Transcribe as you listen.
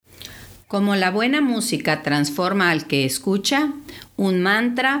Como la buena música transforma al que escucha, un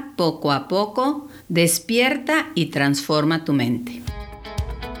mantra poco a poco despierta y transforma tu mente.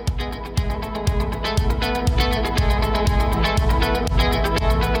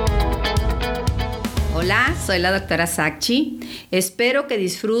 Hola, soy la doctora Sakchi. Espero que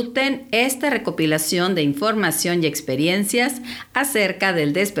disfruten esta recopilación de información y experiencias acerca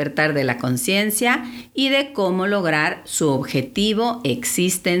del despertar de la conciencia y de cómo lograr su objetivo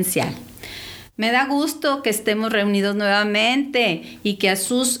existencial. Me da gusto que estemos reunidos nuevamente y que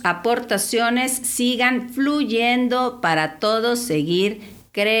sus aportaciones sigan fluyendo para todos seguir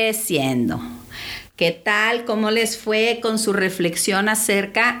creciendo. ¿Qué tal? ¿Cómo les fue con su reflexión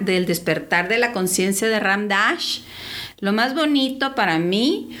acerca del despertar de la conciencia de Ram Dass? Lo más bonito para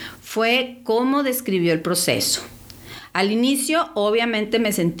mí fue cómo describió el proceso. Al inicio, obviamente,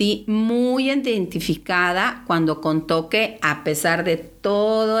 me sentí muy identificada cuando contó que, a pesar de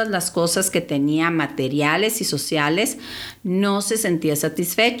todas las cosas que tenía materiales y sociales, no se sentía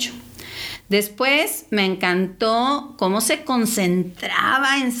satisfecho. Después me encantó cómo se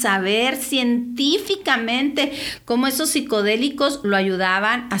concentraba en saber científicamente cómo esos psicodélicos lo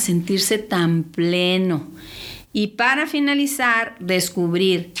ayudaban a sentirse tan pleno. Y para finalizar,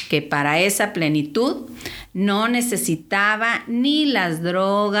 descubrir que para esa plenitud no necesitaba ni las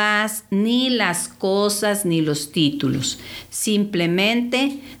drogas, ni las cosas, ni los títulos.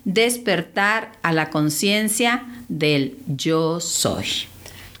 Simplemente despertar a la conciencia del yo soy.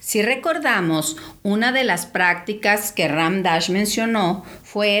 Si recordamos, una de las prácticas que Ram Dass mencionó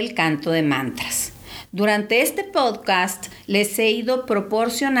fue el canto de mantras. Durante este podcast les he ido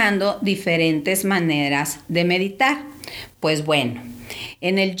proporcionando diferentes maneras de meditar. Pues bueno,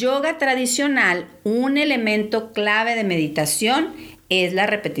 en el yoga tradicional, un elemento clave de meditación es la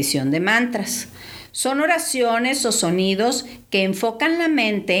repetición de mantras. Son oraciones o sonidos que enfocan la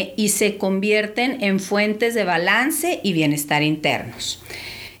mente y se convierten en fuentes de balance y bienestar internos.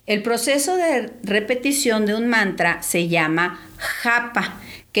 El proceso de repetición de un mantra se llama japa,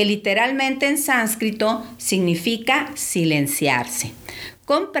 que literalmente en sánscrito significa silenciarse.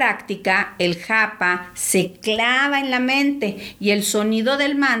 Con práctica, el japa se clava en la mente y el sonido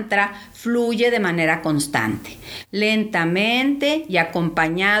del mantra fluye de manera constante, lentamente y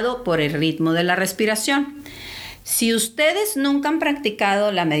acompañado por el ritmo de la respiración. Si ustedes nunca han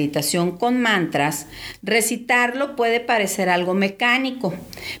practicado la meditación con mantras, recitarlo puede parecer algo mecánico,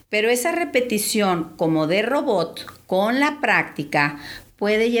 pero esa repetición como de robot con la práctica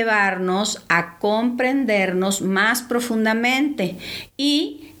puede llevarnos a comprendernos más profundamente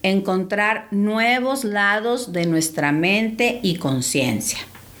y encontrar nuevos lados de nuestra mente y conciencia.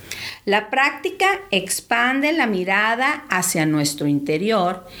 La práctica expande la mirada hacia nuestro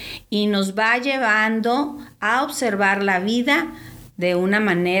interior y nos va llevando a observar la vida de una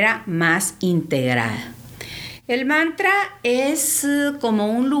manera más integrada. El mantra es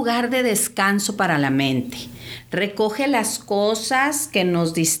como un lugar de descanso para la mente. Recoge las cosas que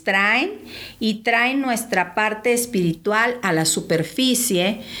nos distraen y traen nuestra parte espiritual a la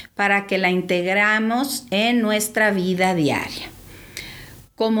superficie para que la integramos en nuestra vida diaria.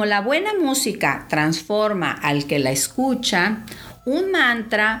 Como la buena música transforma al que la escucha, un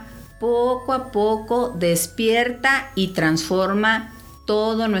mantra poco a poco despierta y transforma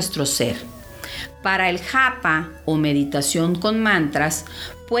todo nuestro ser. Para el japa o meditación con mantras,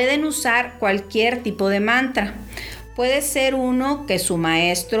 pueden usar cualquier tipo de mantra. Puede ser uno que su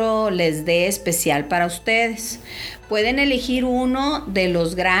maestro les dé especial para ustedes. Pueden elegir uno de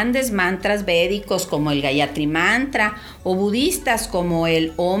los grandes mantras védicos como el Gayatri Mantra o budistas como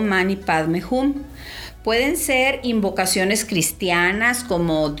el Om Mani Padme Hum. Pueden ser invocaciones cristianas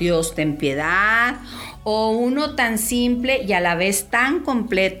como Dios ten piedad o uno tan simple y a la vez tan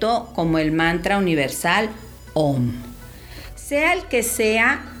completo como el mantra universal Om. Sea el que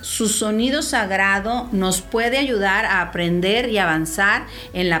sea, su sonido sagrado nos puede ayudar a aprender y avanzar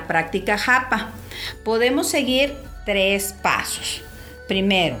en la práctica japa. Podemos seguir 3 pasos.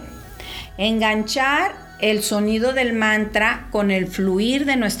 Primero, enganchar el sonido del mantra con el fluir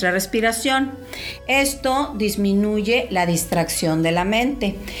de nuestra respiración. Esto disminuye la distracción de la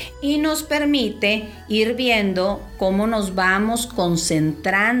mente y nos permite ir viendo cómo nos vamos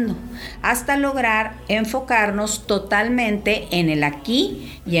concentrando hasta lograr enfocarnos totalmente en el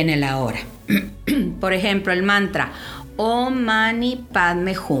aquí y en el ahora. Por ejemplo, el mantra Om Mani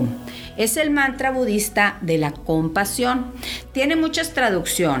Padme Hum es el mantra budista de la compasión. Tiene muchas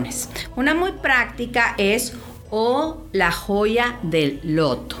traducciones. Una muy práctica es O la joya del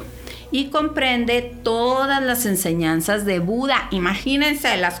loto y comprende todas las enseñanzas de Buda.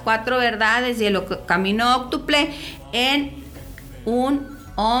 Imagínense las 4 verdades y el camino óctuple en un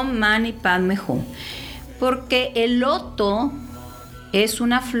Om Mani Padme Hum. Porque el loto es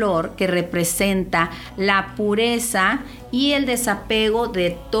una flor que representa la pureza y el desapego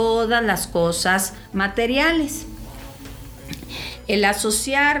de todas las cosas materiales. El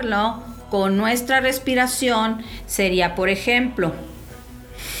asociarlo con nuestra respiración sería, por ejemplo,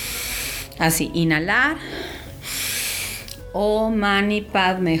 así, inhalar, Om Mani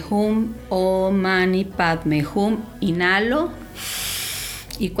Padme Hum, Om Mani Padme Hum, inhalo,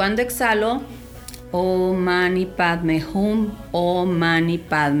 y cuando exhalo, Om Mani Padme Hum, Om Mani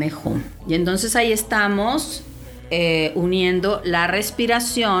Padme Hum. Y entonces ahí estamos uniendo la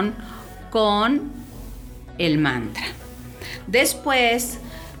respiración con el mantra. Después,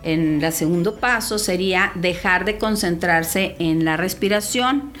 en el segundo paso sería dejar de concentrarse en la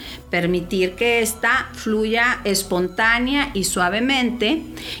respiración, permitir que ésta fluya espontánea y suavemente,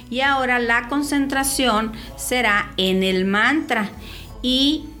 y ahora la concentración será en el mantra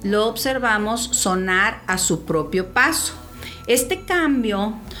y lo observamos sonar a su propio paso. Este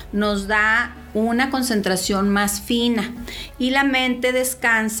cambio nos da una concentración más fina y la mente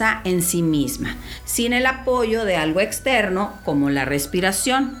descansa en sí misma, sin el apoyo de algo externo como la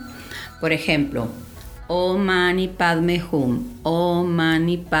respiración. Por ejemplo, Om Mani Padme Hum, Om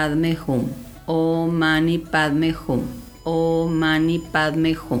Mani Padme Hum, Om Mani Padme Hum, Om Mani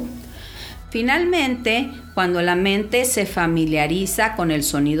Padme Hum. Finalmente, cuando la mente se familiariza con el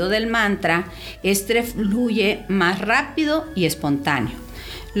sonido del mantra, este fluye más rápido y espontáneo.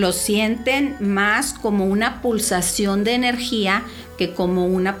 Lo sienten más como una pulsación de energía que como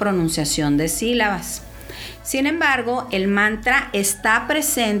una pronunciación de sílabas. Sin embargo, el mantra está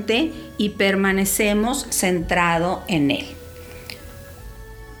presente y permanecemos centrados en él.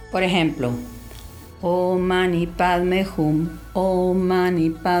 Por ejemplo, Om Mani Padme Hum, Om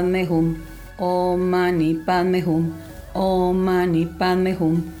Mani Padme Hum, Om Mani Padme Hum, Om Mani Padme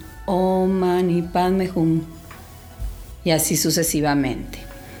Hum, Om Mani Padme Hum, y así sucesivamente.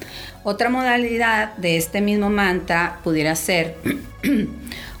 Otra modalidad de este mismo mantra pudiera ser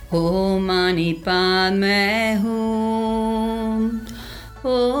Om Mani Padme Hum,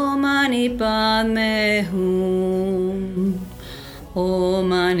 Om Mani Padme Hum, Om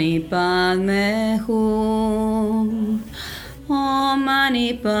Mani Padme Hum, Om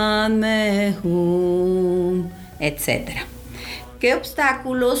Mani Padme Hum, etc. ¿Qué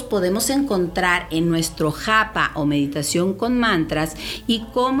obstáculos podemos encontrar en nuestro japa o meditación con mantras y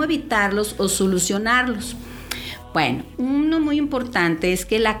cómo evitarlos o solucionarlos? Bueno, uno muy importante es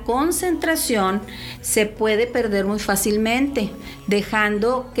que la concentración se puede perder muy fácilmente,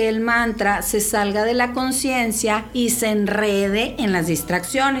 dejando que el mantra se salga de la conciencia y se enrede en las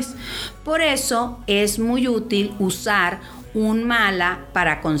distracciones. Por eso es muy útil usar un mala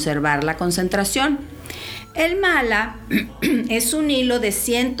para conservar la concentración. El mala es un hilo de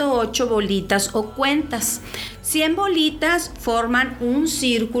 108 bolitas o cuentas. 100 bolitas forman un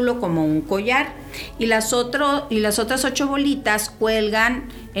círculo como un collar y las otras 8 bolitas cuelgan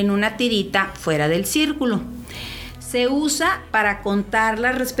en una tirita fuera del círculo. Se usa para contar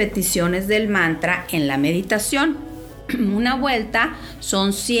las repeticiones del mantra en la meditación. Una vuelta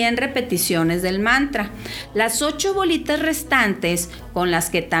son 100 repeticiones del mantra. Las 8 bolitas restantes, con las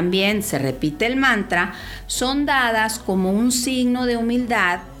que también se repite el mantra, son dadas como un signo de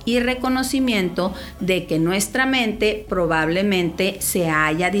humildad y reconocimiento de que nuestra mente probablemente se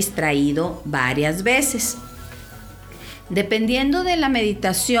haya distraído varias veces. Dependiendo de la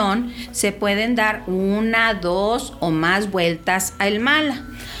meditación, se pueden dar 1, 2 o más vueltas al mala.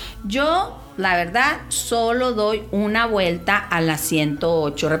 Yo, la verdad, solo doy una vuelta a las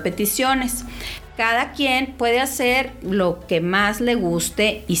 108 repeticiones. Cada quien puede hacer lo que más le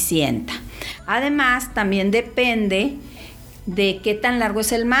guste y sienta. Además, también depende de qué tan largo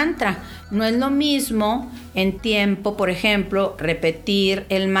es el mantra. No es lo mismo en tiempo, por ejemplo, repetir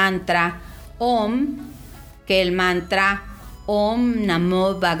el mantra Om que el mantra Om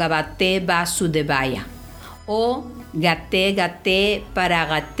Namo Bhagavate Vasudevaya o Gate Gate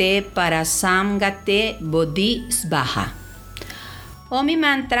Parasam Gate Bodhi Svaha. O mi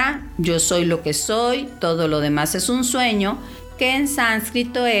mantra, yo soy lo que soy, todo lo demás es un sueño, que en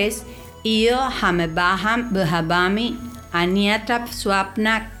sánscrito es Iyo Hamebaham Bhavami Anyatrap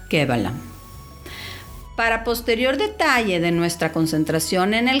Swapna Kevalam. Para posterior detalle de nuestra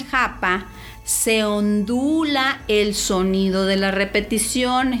concentración en el japa, se ondula el sonido de las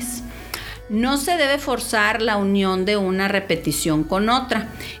repeticiones. No se debe forzar la unión de una repetición con otra.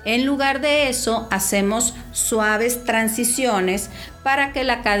 En lugar de eso, hacemos suaves transiciones para que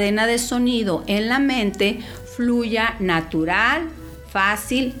la cadena de sonido en la mente fluya natural,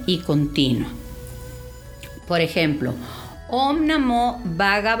 fácil y continua. Por ejemplo, Om Namo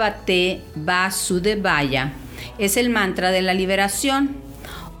Bhagavate Vasudevaya es el mantra de la liberación.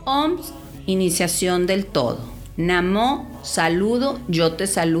 Om, iniciación del todo. Namo, saludo, yo te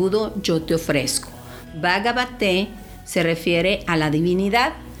ofrezco. Bhagavate se refiere a la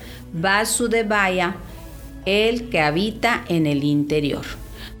divinidad. Vasudevaya, el que habita en el interior.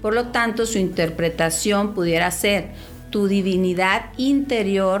 Por lo tanto, su interpretación pudiera ser: tu divinidad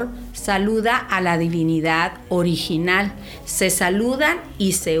interior saluda a la divinidad original. Se saludan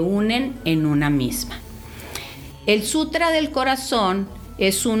y se unen en una misma. El Sutra del Corazón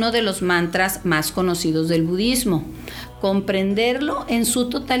es uno de los mantras más conocidos del budismo. Comprenderlo en su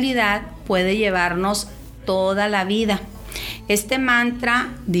totalidad puede llevarnos toda la vida. Este mantra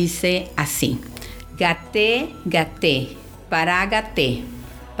dice así: Gate, Gate, Paragate,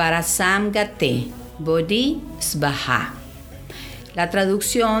 Parasamgate, Bodhi Svaha. La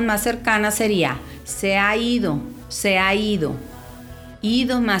traducción más cercana sería: se ha ido,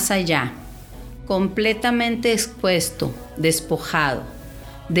 ido más allá, completamente expuesto, despojado,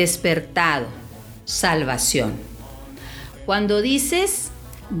 despertado, salvación. Cuando dices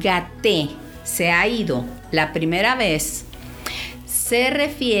Gate, se ha ido la primera vez, se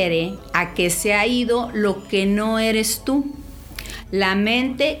refiere a que se ha ido lo que no eres tú, la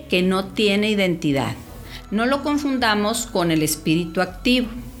mente que no tiene identidad. No lo confundamos con el espíritu activo.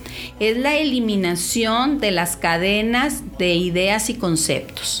 Es la eliminación de las cadenas de ideas y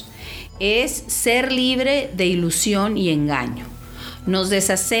conceptos. Es ser libre de ilusión y engaño. Nos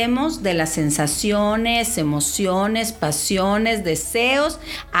deshacemos de las sensaciones, emociones, pasiones, deseos,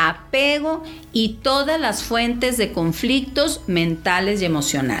 apego y todas las fuentes de conflictos mentales y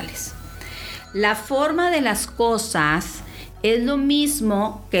emocionales. La forma de las cosas es lo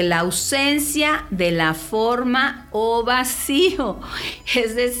mismo que la ausencia de la forma o vacío.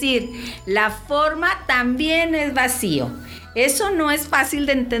 Es decir, la forma también es vacío. Eso no es fácil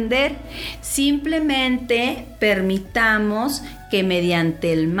de entender. Simplemente permitamos que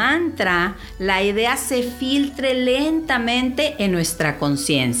mediante el mantra la idea se filtre lentamente en nuestra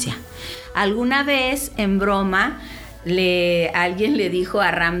conciencia. Alguna vez, en broma, alguien le dijo a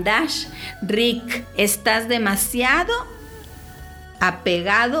Ram Dass: Rick, estás demasiado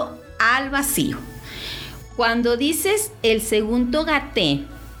apegado al vacío. Cuando dices el segundo gate,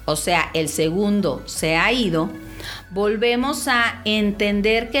 o sea, el segundo se ha ido, volvemos a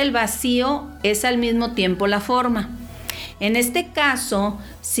entender que el vacío es al mismo tiempo la forma. En este caso,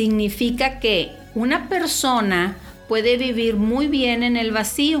 significa que una persona puede vivir muy bien en el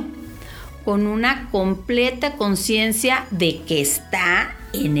vacío, con una completa conciencia de que está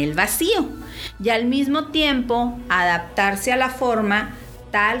en el vacío, y al mismo tiempo adaptarse a la forma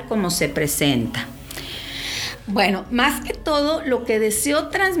tal como se presenta. Bueno, más que todo, lo que deseo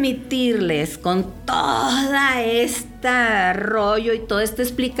transmitirles con toda esta rollo y toda esta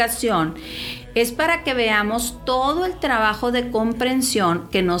explicación es para que veamos todo el trabajo de comprensión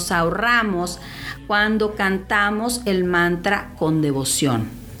que nos ahorramos cuando cantamos el mantra con devoción.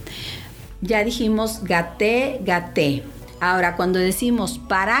 Ya dijimos Gate, Gate. Ahora, cuando decimos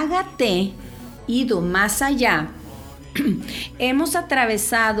Paragate, ido más allá, hemos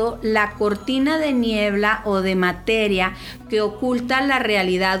atravesado la cortina de niebla o de materia que oculta la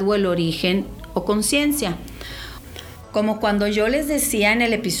realidad o el origen o conciencia. Como cuando yo les decía en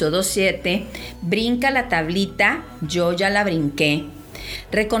el episodio 7, brinca la tablita, yo ya la brinqué.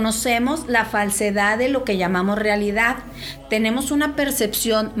 Reconocemos la falsedad de lo que llamamos realidad. Tenemos una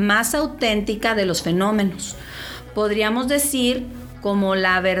percepción más auténtica de los fenómenos. Podríamos decir como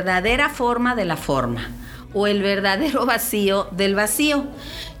la verdadera forma de la forma, o el verdadero vacío del vacío.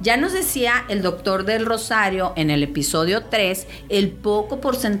 Ya nos decía el doctor del Rosario en el episodio 3 el poco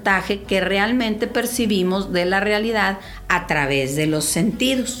porcentaje que realmente percibimos de la realidad a través de los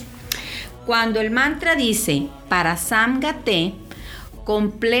sentidos. Cuando el mantra dice Parasamgate,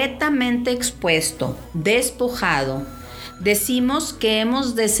 completamente expuesto, despojado, decimos que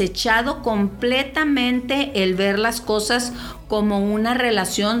hemos desechado completamente el ver las cosas como una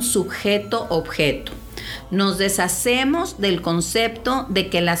relación sujeto-objeto. Nos deshacemos del concepto de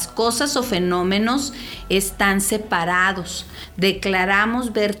que las cosas o fenómenos están separados.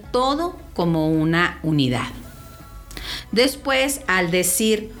 Declaramos ver todo como una unidad. Después, al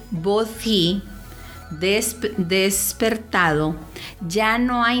decir Bodhi, despertado, ya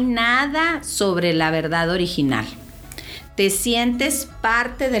no hay nada sobre la verdad original. Te sientes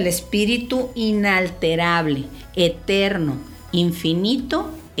parte del espíritu inalterable, eterno,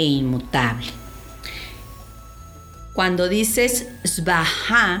 infinito e inmutable. Cuando dices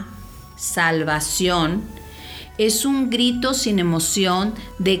Svaha, salvación, Es un grito sin emoción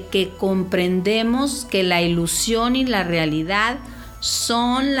de que comprendemos que la ilusión y la realidad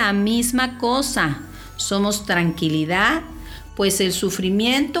son la misma cosa. Somos tranquilidad, pues el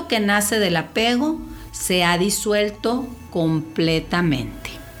sufrimiento que nace del apego se ha disuelto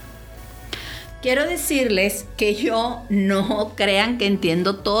completamente. Quiero decirles que yo no crean que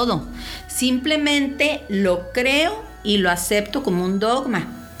entiendo todo. Simplemente lo creo y lo acepto como un dogma.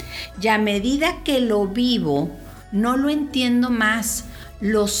 Y a medida que lo vivo, no lo entiendo más,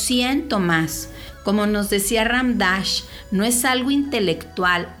 lo siento más. Como nos decía Ram Dass, no es algo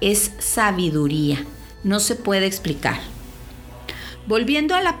intelectual, es sabiduría. No se puede explicar.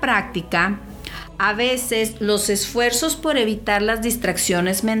 Volviendo a la práctica, a veces los esfuerzos por evitar las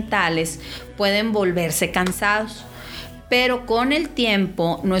distracciones mentales pueden volverse cansados, pero con el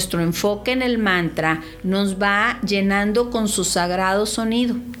tiempo nuestro enfoque en el mantra nos va llenando con su sagrado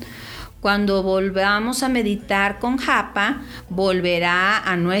sonido. Cuando volvamos a meditar con japa, volverá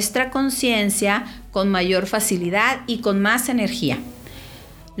a nuestra conciencia con mayor facilidad y con más energía.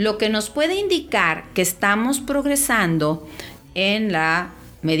 Lo que nos puede indicar que estamos progresando en la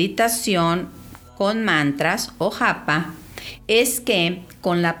meditación con mantras o japa es que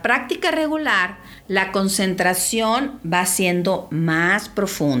con la práctica regular la concentración va siendo más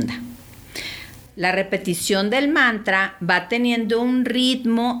profunda. La repetición del mantra va teniendo un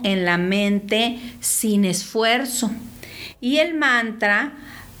ritmo en la mente sin esfuerzo y el mantra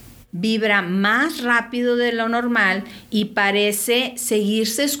vibra más rápido de lo normal y parece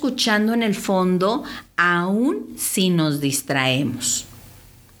seguirse escuchando en el fondo aún si nos distraemos.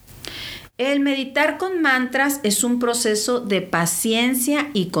 El meditar con mantras es un proceso de paciencia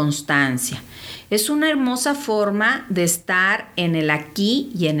y constancia. Es una hermosa forma de estar en el aquí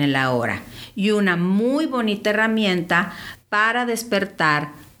y en el ahora y una muy bonita herramienta para despertar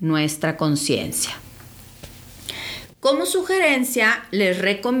nuestra conciencia. Como sugerencia, les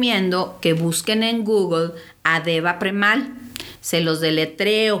recomiendo que busquen en Google a Deva Premal. Se los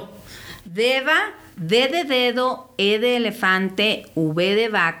deletreo. Deva, D de dedo, E de elefante, V de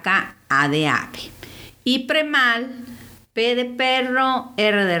vaca, A de ave. Y Premal, P de perro,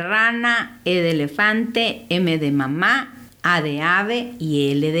 R de rana, E de elefante, M de mamá, A de ave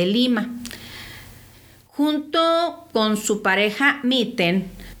y L de lima. Junto con su pareja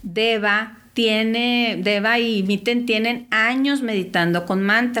Miten, Deva y Miten tienen años meditando con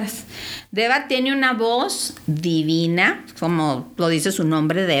mantras. Deva tiene una voz divina, como lo dice su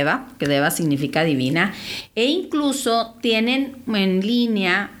nombre Deva, que Deva significa divina, e incluso tienen en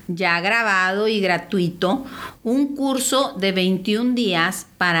línea, ya grabado y gratuito, un curso de 21 días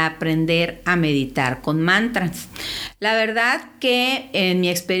para aprender a meditar con mantras. La verdad que en mi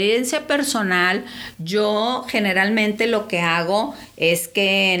experiencia personal, yo generalmente lo que hago es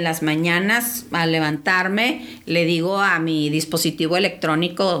que en las mañanas al levantarme le digo a mi dispositivo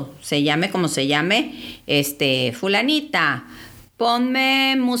electrónico, se llame como se llame, fulanita,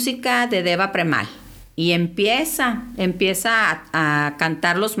 ponme música de Deva Premal. Y empieza a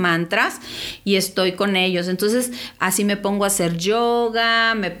cantar los mantras y estoy con ellos. Entonces, así me pongo a hacer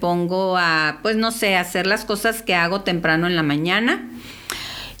yoga, me pongo a, hacer las cosas que hago temprano en la mañana.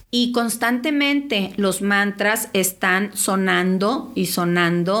 Y constantemente los mantras están sonando y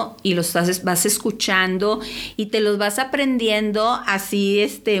los vas escuchando y te los vas aprendiendo así,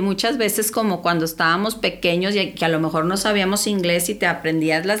 muchas veces como cuando estábamos pequeños y que a lo mejor no sabíamos inglés y te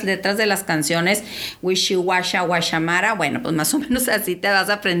aprendías las letras de las canciones Wishi Washa Washamara. Bueno, pues más o menos así te vas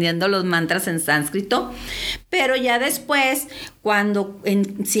aprendiendo los mantras en sánscrito. Pero ya después, cuando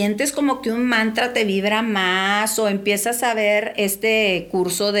sientes como que un mantra te vibra más o empiezas a ver este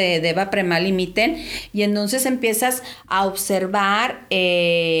curso de Deva Premal y Miten y entonces empiezas a observar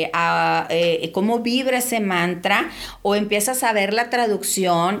cómo vibra ese mantra o empiezas a ver la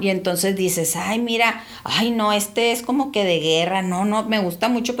traducción y entonces dices, no, es como que de guerra, no, me gusta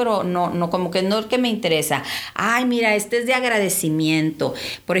mucho, pero no, como que no es el que me interesa. Este es de agradecimiento.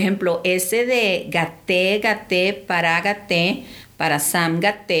 Por ejemplo, ese de Gate, Paragate, para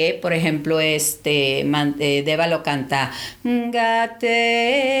Samgate, por ejemplo, Deva lo canta. Gate,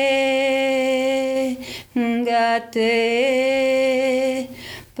 Gate,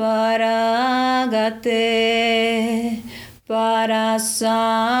 Paragate, para Samgate,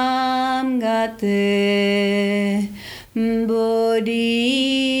 Bodhi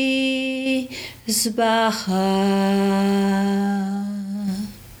Svaha.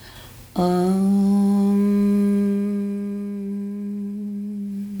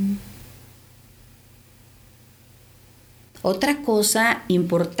 Otra cosa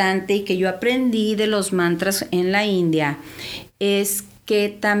importante y que yo aprendí de los mantras en la India es que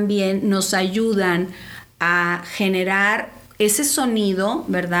también nos ayudan a generar ese sonido,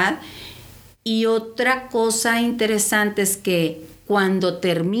 ¿verdad? Y otra cosa interesante es que cuando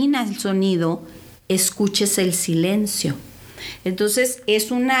termina el sonido, escuches el silencio. Entonces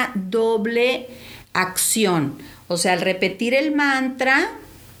es una doble acción. O sea, al repetir el mantra,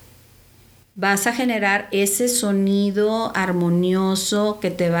 vas a generar ese sonido armonioso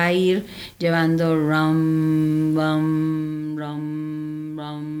que te va a ir llevando rum, rum, rum,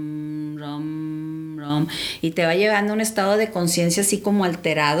 rum, rum, rum, y te va llevando a un estado de conciencia así como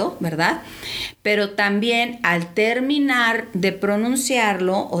alterado, ¿verdad? Pero también al terminar de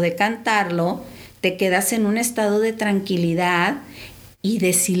pronunciarlo o de cantarlo, te quedas en un estado de tranquilidad y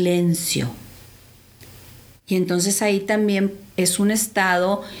de silencio. Y entonces ahí también es un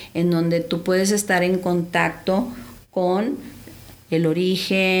estado en donde tú puedes estar en contacto con el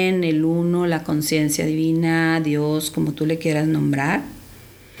origen, el uno, la conciencia divina, Dios, como tú le quieras nombrar.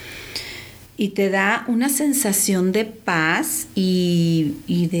 Y te da una sensación de paz y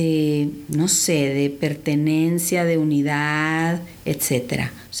de, no sé, de pertenencia, de unidad, etc.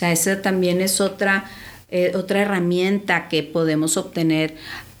 O sea, esa también es otra herramienta que podemos obtener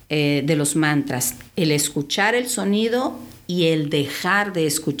de los mantras, el escuchar el sonido y el dejar de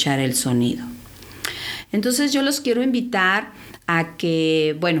escuchar el sonido. Entonces yo los quiero invitar a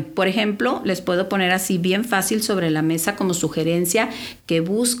que, bueno, por ejemplo, les puedo poner así bien fácil sobre la mesa como sugerencia que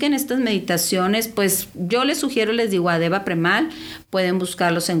busquen estas meditaciones. Pues yo les sugiero, les digo, a Deva Premal, pueden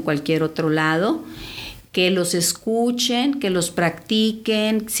buscarlos en cualquier otro lado, que los escuchen, que los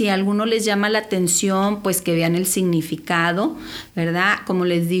practiquen. Si a alguno les llama la atención, pues que vean el significado, ¿verdad? Como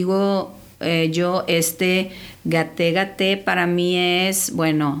les digo, yo Gate Gate para mí es,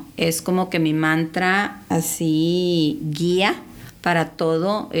 bueno, es como que mi mantra así guía para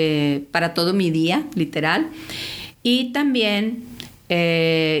todo mi día, literal. Y también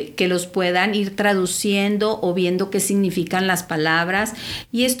que los puedan ir traduciendo o viendo qué significan las palabras.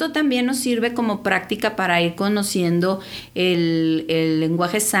 Y esto también nos sirve como práctica para ir conociendo el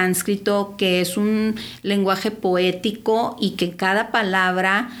lenguaje sánscrito, que es un lenguaje poético y que cada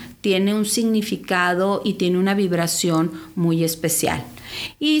palabra tiene un significado y tiene una vibración muy especial.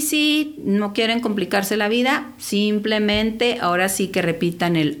 Y si no quieren complicarse la vida, simplemente ahora sí que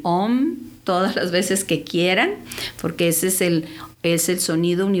repitan el Om todas las veces que quieran, porque ese es el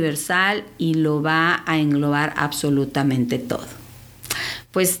sonido universal y lo va a englobar absolutamente todo.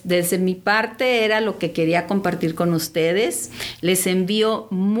 Pues desde mi parte era lo que quería compartir con ustedes. Les envío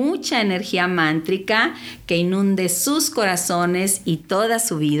mucha energía mántrica que inunde sus corazones y toda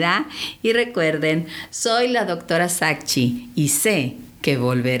su vida. Y recuerden, soy la doctora Sakshi y sé que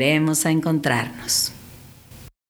volveremos a encontrarnos.